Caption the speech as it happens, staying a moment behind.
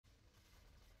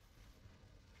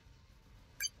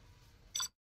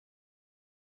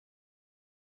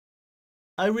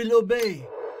I will obey.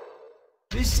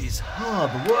 This is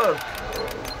hard work.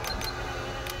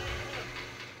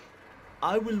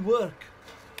 I will work.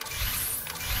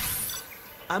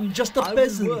 I'm just a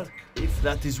peasant. Will work. If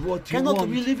that is what you want. Cannot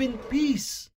we live in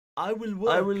peace? I will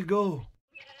work. I will go.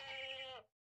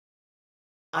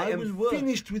 I am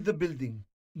finished with the building.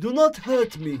 Do not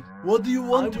hurt me. What do you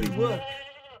want with me?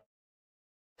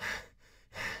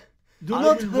 Do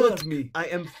not hurt me. I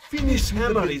am finished with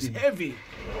the building. This hammer is heavy.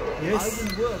 Yes. I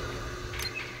will work.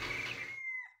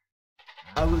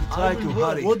 I will try to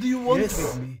hurry. What do you want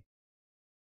with me?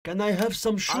 Can I have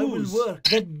some shoes? I will work.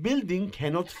 That building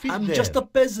cannot fit I'm there. Just a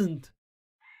peasant.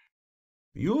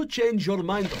 You change your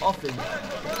mind often.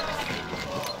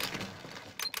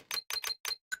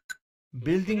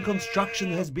 Building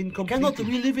construction has been completed. Cannot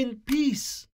we live in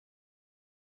peace?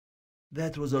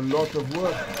 That was a lot of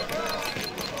work.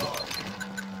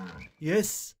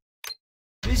 Yes.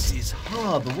 This is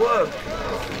hard work.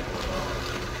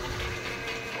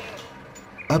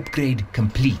 Upgrade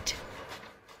complete.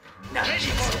 Now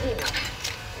ready for war.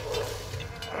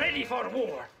 Ready for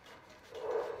war.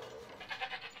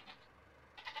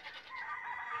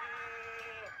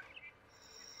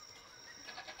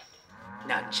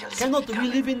 None shall see Cannot we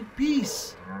live in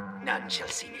peace? None shall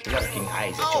see me. Lurking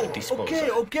eyes at your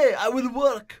disposal. Okay, I will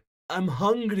work. I'm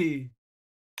hungry.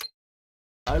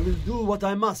 I will do what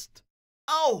I must.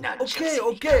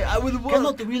 Okay, I will work.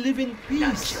 Cannot we live in peace?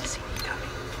 None shall see me coming.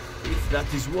 If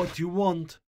that is what you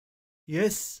want.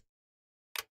 Yes.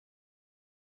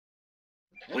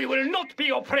 We will not be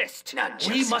oppressed.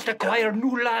 We must acquire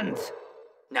new lands.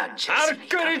 Our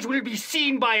courage will be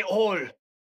seen by all.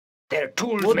 Their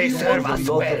tools may serve us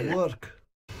well. Work.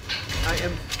 I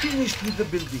am finished with the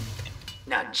building.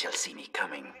 None shall see me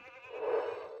coming.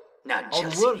 None Our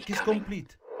shall see me work is coming.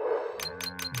 complete.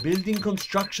 Building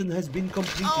construction has been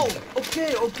completed.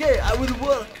 Okay, I will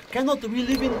work. Cannot we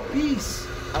live in peace?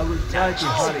 I will try to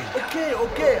hurry.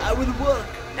 Okay, I will work.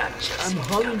 I'm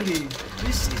hungry.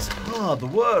 This is hard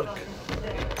work.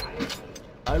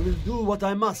 I will do what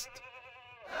I must.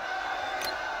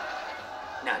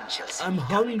 None shall see I'm me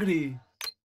coming. hungry.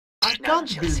 I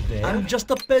can't build there. I'm just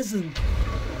a peasant.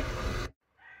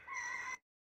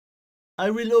 I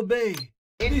will obey.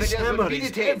 This hammer is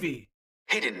heavy.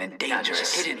 Hidden and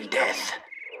dangerous, hidden death.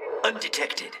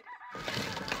 Undetected.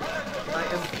 I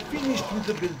am finished with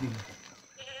the building.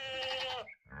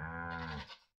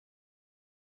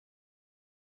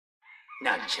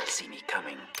 None shall see me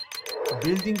coming.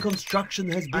 Building construction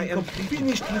has been completed.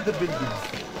 Finished with the building.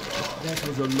 That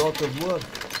was a lot of work.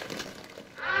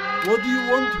 What do you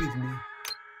want with me?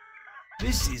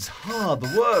 This is hard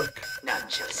work. None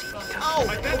shall see me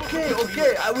coming.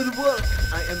 Okay, I will work.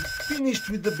 I am finished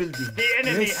with the building. The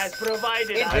enemy has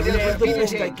provided us. I will do the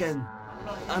best I can.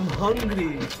 I'm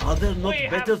hungry. Are there not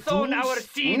better tools?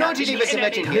 Not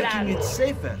Making it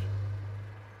safer.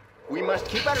 We must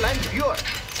keep our land pure.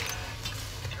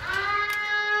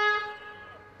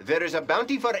 There is a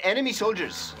bounty for enemy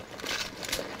soldiers.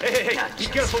 Hey, be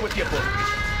careful with your boat.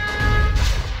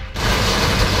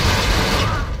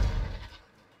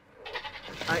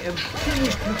 I am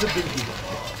finished with the building.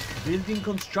 Building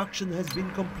construction has been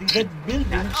completed. That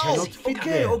building cannot fit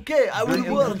there. Okay, I will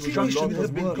work. Construction has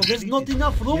been completed. There's not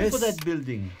enough room for that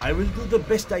building. I will do the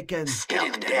best I can.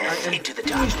 I am into the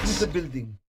finished with the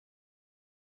building.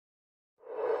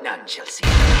 None shall see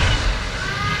me.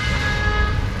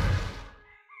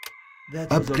 That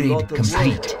was Upgrade a lot of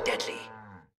complete. work. Deadly.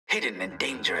 Hidden and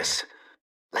dangerous.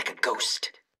 Like a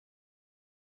ghost.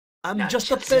 I'm just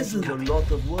a peasant. A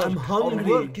lot of work. I'm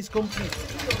hungry. Our work is complete.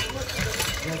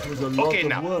 That was a lot Okay, of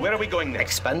now, work. where are we going next?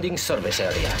 Expanding service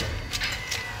area.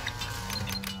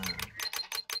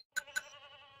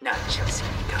 None shall see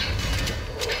me coming.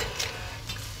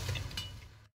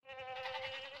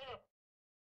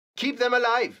 Keep them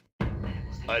alive.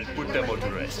 I'll put them all to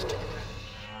rest.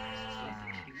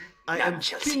 I am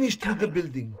finished with the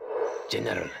building.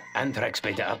 General, Anthrax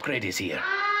Beta upgrade is here.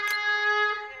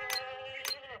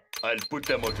 I'll put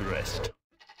them all to rest.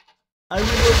 I will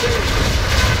obey.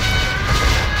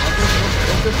 Are there not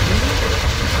better tools?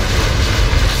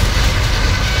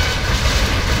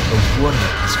 A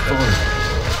warrior has fallen.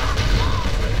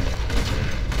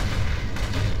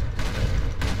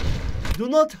 Do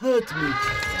not hurt me.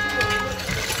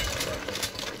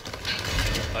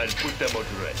 I'll put them all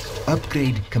to rest.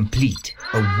 Upgrade complete.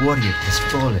 A warrior has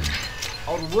fallen.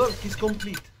 Our work is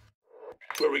complete.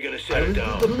 Where are we gonna I set will it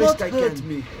down? do the best I can.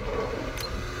 Me.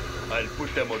 I'll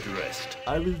put them all to rest.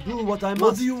 I will do what I must.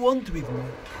 What do you want with me?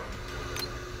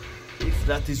 If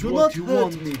that is what you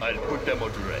want me, I'll put them all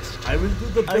to rest. I will do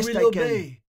the best I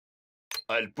can.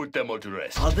 I'll put them all to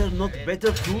rest. Are there not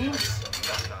better tools?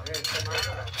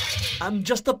 I'm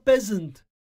just a peasant.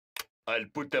 I'll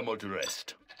put them all to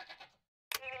rest.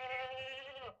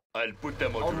 I'll put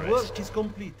them all to Our rest. work is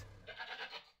complete.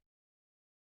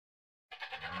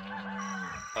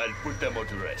 I'll put them all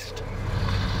to rest.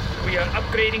 We are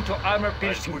upgrading to I'll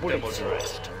armor-piercing put them all bullets. to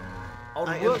rest. Our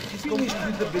I work am is finished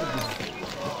with the building.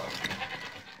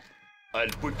 I'll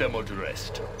put them all to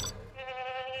rest.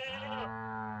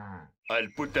 I'll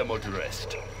put them all to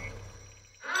rest.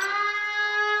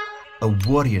 A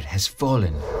warrior has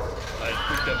fallen.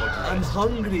 I'll put them all to I'm rest.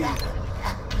 hungry.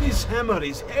 This hammer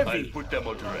is I'll heavy. put them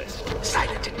all to rest.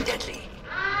 Silent and deadly.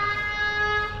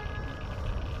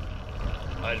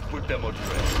 I'll put them all to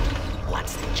rest.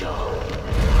 What's the job?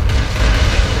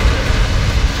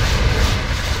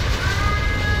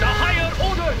 The higher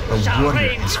order A shall warrior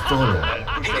reign. has fallen. I'll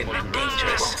put them Hidden all and to rest.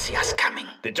 dangerous. Won't see us coming.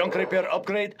 The junk repair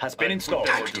upgrade has been I'll installed.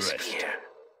 put them Time all to to rest. disappear.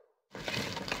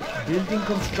 Building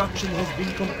construction has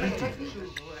been completed.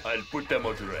 I'll put them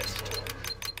all to rest.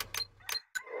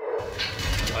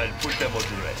 I'll put them all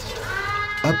to rest.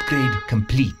 Upgrade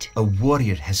complete. A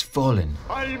warrior has fallen.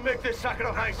 I'll make the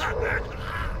sacrifice.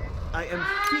 I am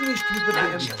finished with the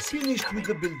building. Finished with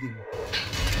the building.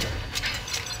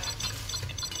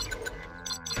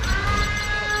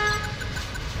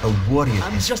 A warrior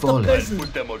I'm has just a fallen. peasant.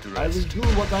 Put them all to I will rest. do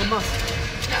what I must.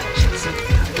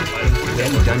 I'll put them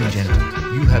Well all to done, rest.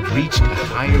 gentlemen. You have reached a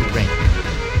higher rank.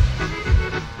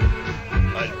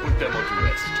 I'll put them all to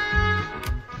rest.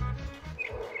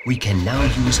 We can now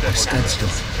use our studstone.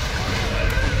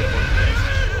 I'll put them all to rest.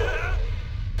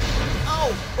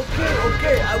 Oh,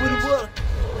 okay, I will work.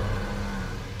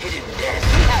 Hidden death.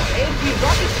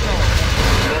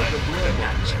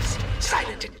 None shall see.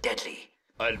 Silent and deadly.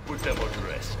 I'll put them all to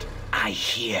rest. I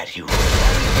hear you. I'll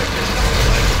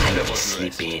put Time them to all to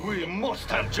sleep rest. in. We must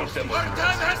have just them all to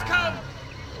rest.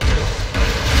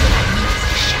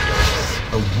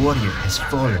 A warrior has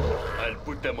fallen. I'll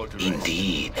put them all to rest.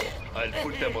 Indeed. I'll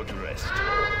put them all to rest.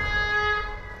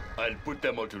 I'll put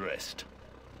them all to rest.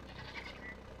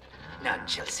 None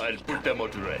shall see I'll me put coming. them all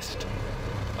to rest.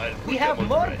 I'll put We them have all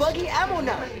more to rest. buggy ammo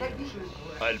now.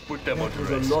 I'll put them all That to was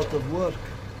a rest. lot of work.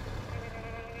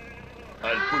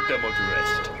 I'll put them all to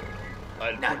rest.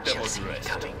 I'll None put them shall all see to me rest.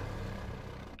 coming.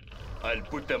 I'll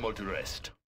put them all to rest.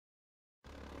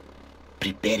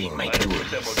 Preparing my I'll put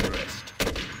them all tools. to rest.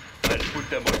 I'll put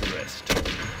them all to rest.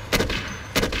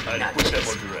 I'll None put them shall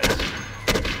all see to me rest. coming.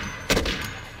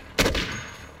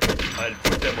 I'll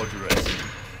put them all to rest.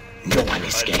 No one I'll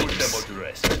put them all escapes. to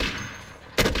rest.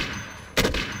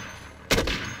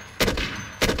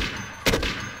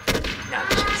 None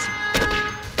shall see me.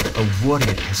 A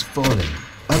warrior has fallen.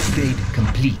 Upgrade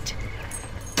complete.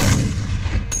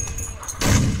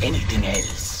 Anything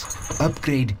else?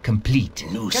 Upgrade complete.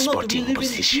 New Cannot we spotting live in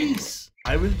position. peace?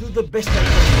 I will do the best I can.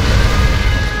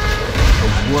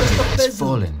 A warrior has peasant.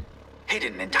 fallen.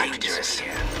 Hidden and dangerous.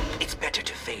 It's better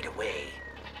to fade away.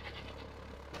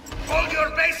 Hold your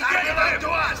base and give up to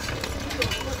us!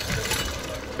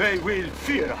 They will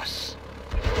fear us.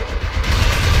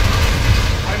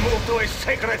 I move to a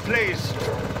sacred place.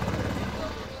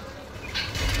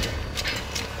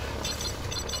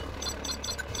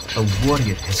 A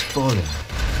warrior has fallen.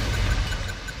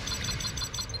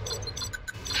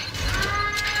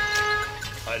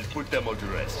 I'll put them all to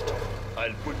rest.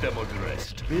 I'll put them all to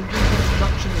rest. Building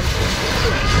construction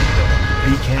has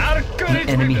Be careful. Our The courage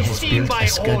enemy will be has seen built by a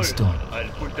scud all. stone. I'll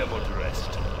put them all to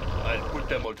rest. I'll put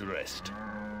them all to rest.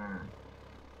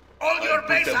 All your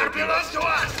base them all are to belongs rest. to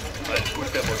us! I'll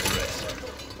put them all to rest.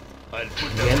 I'll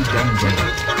put them Well all to done, rest.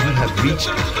 gentlemen. You have reached a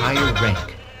higher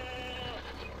rank.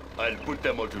 I'll put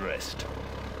them all to rest.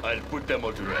 I'll put them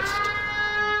all to rest.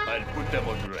 I'll put them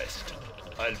all to rest.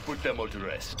 I'll put them all to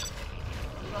rest.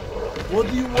 What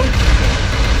do you want?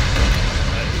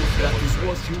 I'll put them That all is to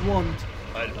what rest. you want.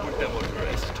 I'll put them all to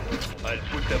rest. I'll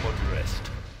put them all to rest.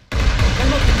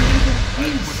 Cannot we live in I'll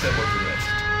put peace? them all to rest.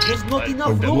 There's not I'll enough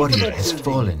put A them room all for to warrior that has building.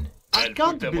 fallen. I I'll can't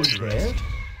put them all build to there. rest.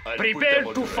 I'll put Prepare them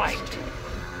all to rest. fight.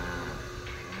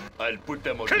 I'll put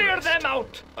them all to Clear rest. them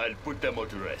out. I'll put them all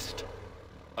to rest.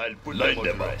 I'll put Line them all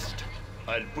to them up. rest.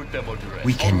 I'll put them all to rest.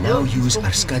 We can now work is use our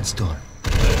complete. scud stone.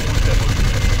 I'll put them all to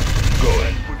rest. Go.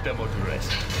 I'll put them all to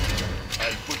rest.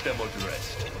 I'll put them all to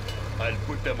rest. I'll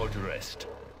put them all to rest.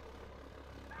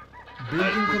 Building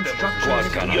I'll put them construction all has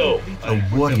to been rest. Yo.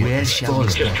 completed. A warrior has fallen.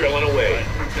 Just drilling away. I'll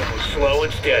put them all to Slow rest.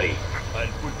 and steady. I'll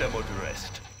put them all to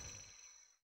rest.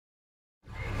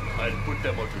 I'll put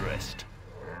them all to rest.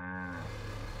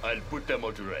 I'll put them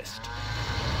all to rest.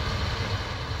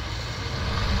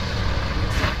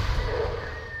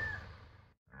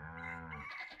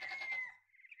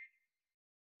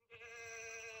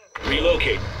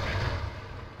 Relocate.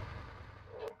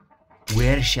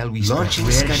 Where shall we strike?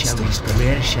 Where shall we strike?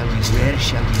 Where shall we strike? Where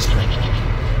shall we strike?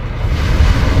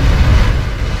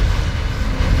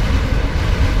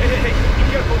 Hey,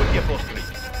 be careful with the upholstery.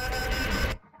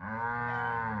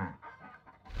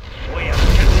 We have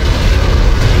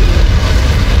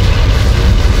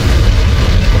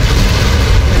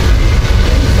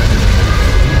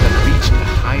Reached a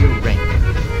higher rank.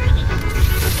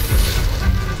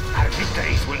 Our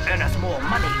victories will earn us more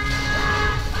money.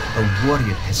 A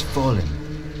warrior has fallen.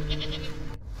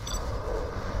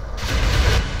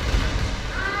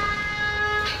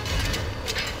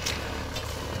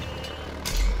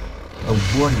 A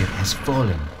warrior has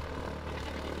fallen.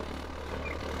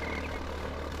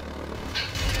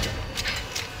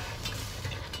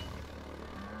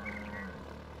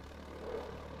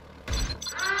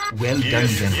 Well done,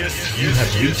 General. You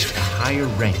have reached a higher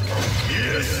rank.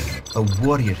 A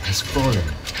warrior has fallen.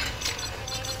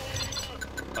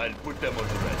 I'll put them all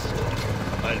to rest.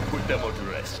 I'll put them all to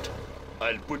rest.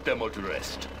 I'll put them all to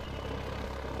rest.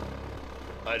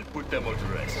 I'll put them all to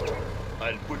rest.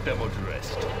 I'll put them all to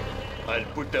rest.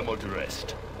 I'll put them all to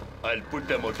rest. I'll put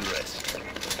them all to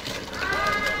rest.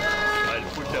 I'll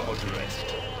put them all to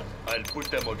rest. I'll put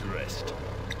them all to rest.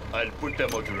 I'll put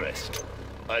them all to rest.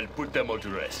 I'll put them all to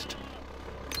rest.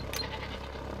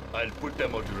 I'll put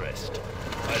them all to rest.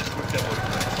 I'll put them all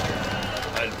to rest.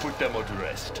 I'll put them all to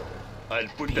rest. I'll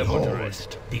put them all to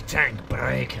rest. the tank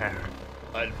breaker.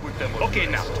 I'll put them all to rest. Okay,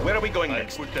 now, where are we going I'll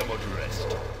next? put them all to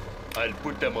rest. I'll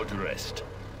put them all to rest.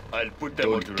 I'll put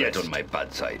them all to Don't rest. get on my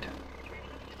bad side.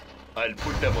 I'll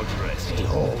put them all to rest.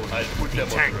 Behold, I'll put the them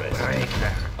all tank to rest.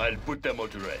 breaker. I'll put them all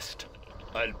to rest.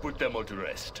 I'll put them all to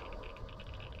rest.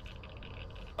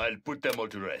 I'll put them all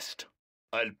to rest.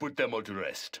 I'll put them all to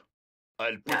rest.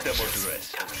 I'll put them all to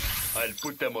rest. I'll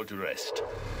put them all to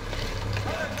rest.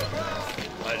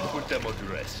 I'll put them all to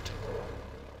rest.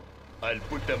 I'll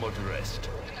put them all to rest.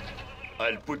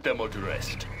 I'll put them all to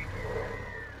rest.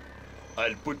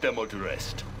 I'll put them all to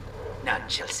rest. None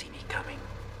shall see me coming.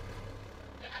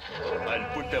 I'll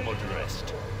put them all to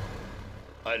rest.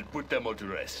 I'll put them all to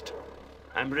rest.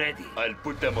 I'm ready. I'll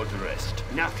put them all to rest.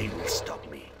 Nothing will stop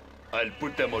me. I'll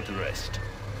put them all to rest.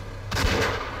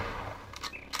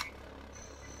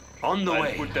 On the I'll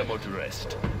way. put them all to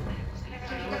rest.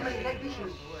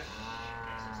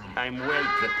 I'm well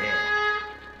prepared.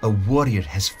 A warrior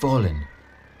has fallen.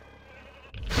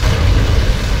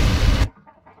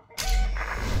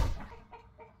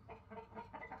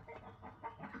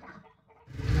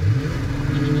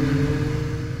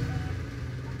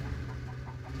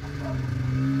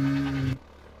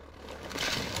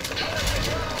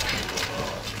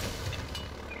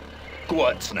 Go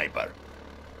on, sniper.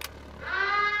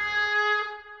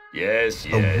 Yes, A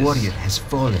yes. warrior has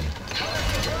fallen.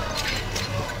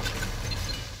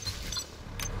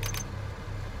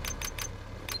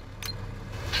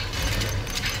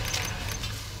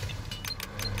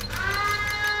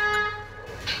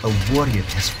 A warrior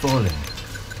has fallen.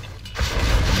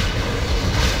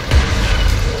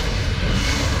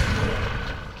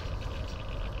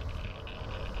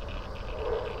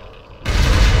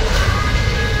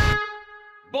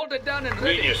 Bolted down and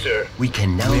Read ready. you, sir. We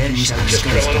can now Where use shall our we Just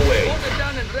strike? drilling away. Bolted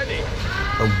down and ready.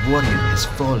 A warrior has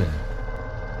fallen.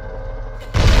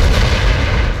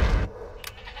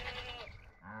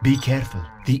 Be careful.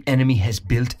 The enemy has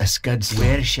built a scud.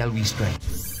 Where shall we strike?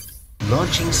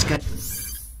 Launching scud.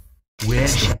 Where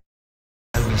shall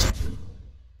we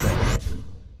strike?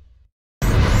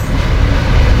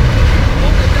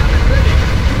 Bolted down and ready.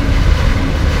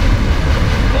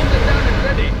 Bolted down and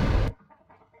ready.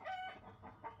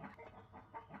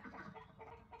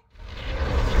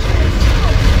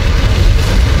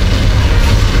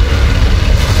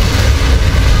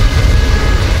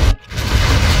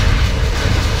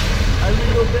 I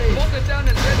will obey. Bolted down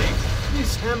and ready.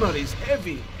 This hammer is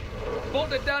heavy.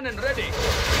 Bolted down and ready.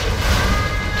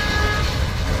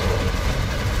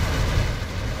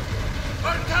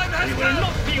 Our time has We will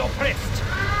not be oppressed.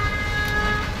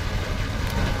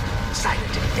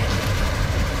 Silent and deadly.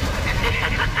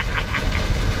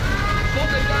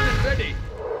 Bolted down and ready.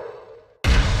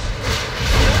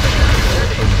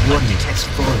 A warrior has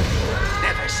fallen.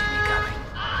 Never see me coming.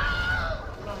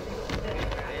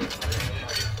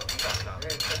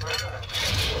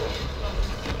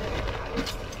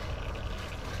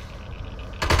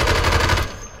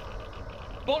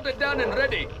 Bolted down and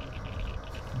ready.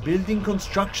 Building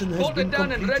construction has been Bolted down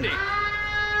completed. and ready.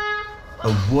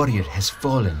 A warrior has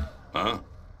fallen. Huh?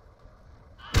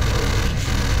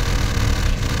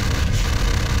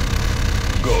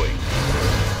 Going.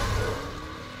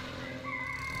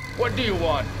 What do you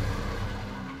want?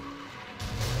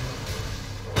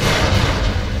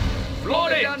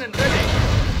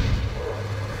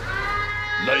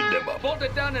 Line them up.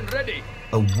 Bolted down and ready.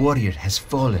 A warrior has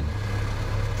fallen.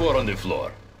 4 on the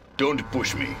floor. Don't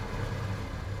push me.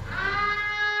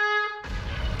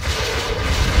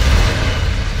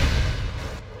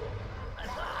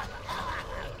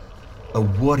 A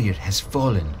warrior has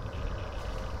fallen.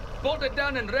 Bolted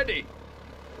down and ready.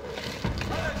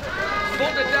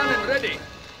 Bolted down and ready.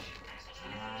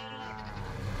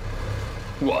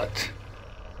 What?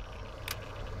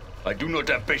 I do not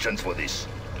have patience for this.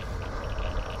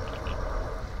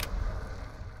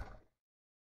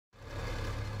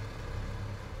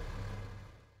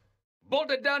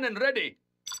 Bolted down and ready.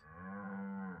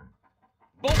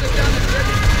 Bolted down and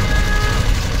ready.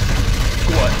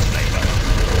 Go on, sniper.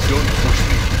 Don't push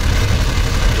me.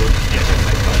 Don't get in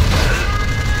my butt.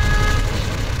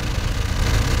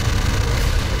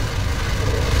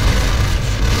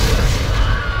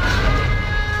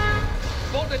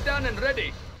 Bolted down and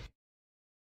ready.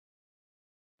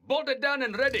 Bolted down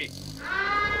and ready.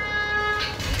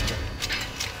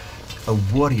 A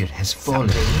warrior has fallen.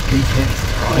 Be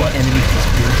careful. The enemy has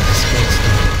built a scud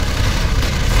storm.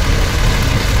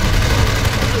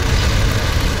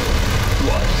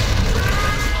 What?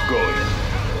 Go in.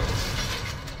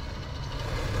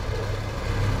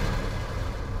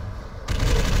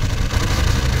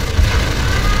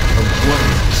 A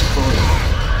warrior has fallen.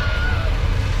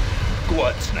 Go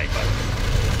on, sniper.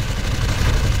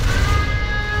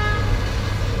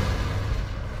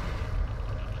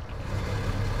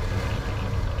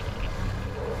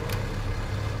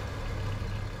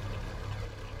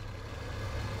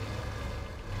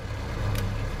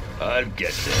 I'll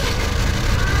get there.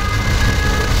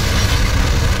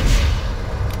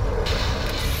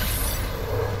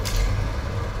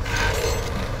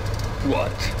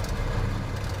 What?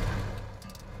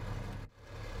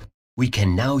 We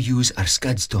can now use our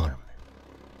scud storm.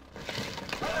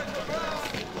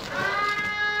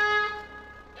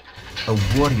 A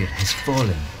warrior has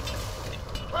fallen.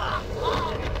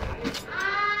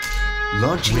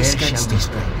 Launch Where scud shall storm. we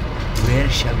strike? Where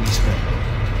shall we strike?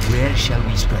 Where shall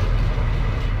we strike?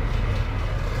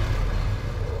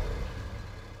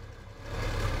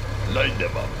 Line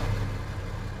them up.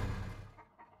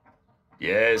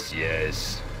 Yes,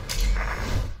 yes.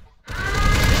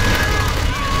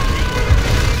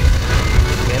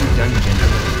 Well done,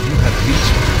 General. You have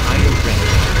reached the higher rank.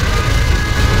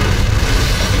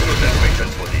 I do not have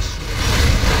patience for this.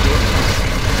 Don't push me.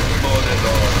 More than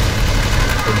all.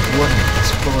 A warrior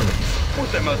has fallen. Put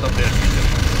them out of their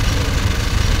misery.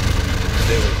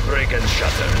 They will break and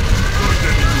shatter. Turn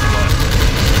them into mud.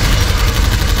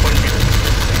 Punch it.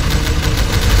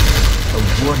 A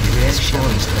warrior has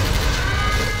fallen.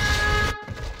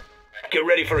 Get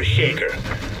ready for a shaker.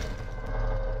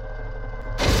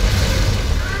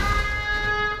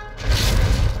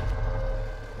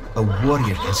 A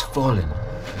warrior has fallen.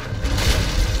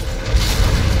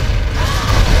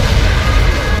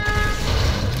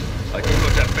 I do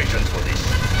not have patience for this.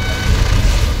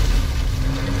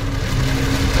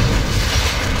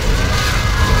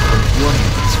 A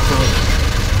warrior has fallen.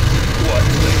 What,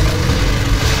 sniper?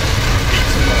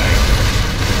 It's mine.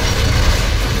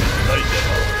 Light them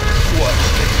up. What,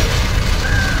 sniper?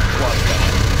 What,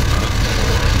 God?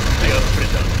 They are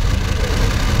brittle.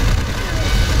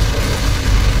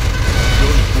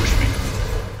 Don't push me.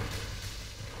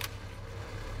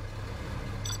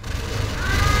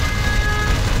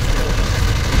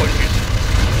 Punch it.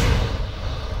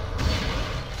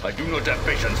 I do not have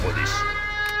patience for this.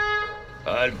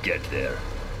 I'll get there.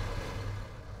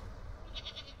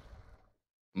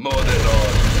 More than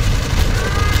all.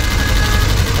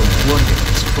 A warrior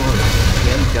has fallen.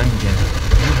 Well done, General.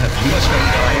 You have reached the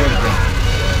higher rank.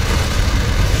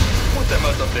 Put them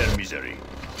out of their misery.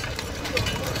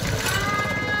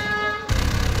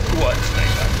 What,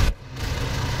 sniper?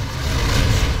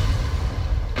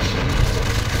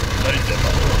 Light them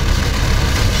up.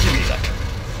 Give me that.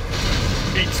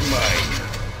 It's mine.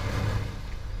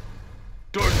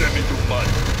 Turn them into mud.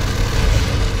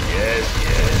 Yes,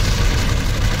 yes.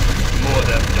 Mow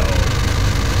them down.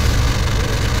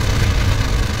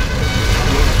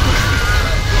 Don't push me.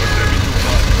 Turn them into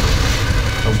mud.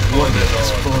 A warrior has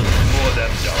fallen. Mow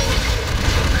them down.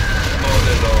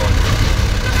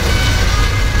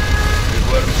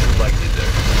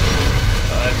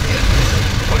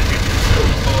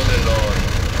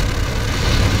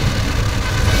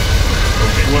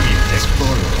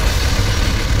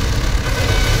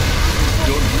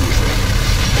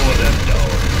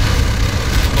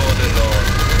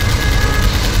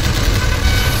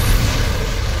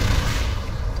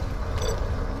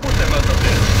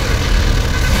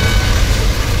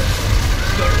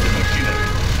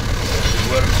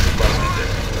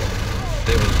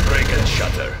 can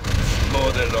shatter.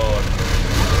 Mow the lawn.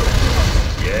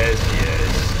 Yes,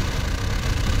 yes.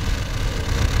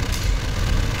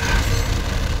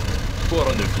 Pour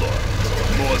on the floor.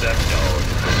 Mow them down.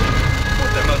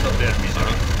 Put them out of their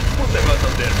misery. Put them out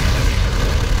of their misery.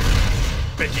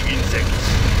 Petting insects.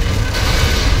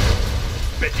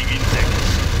 Petting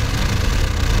insects.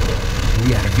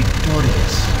 We are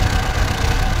victorious.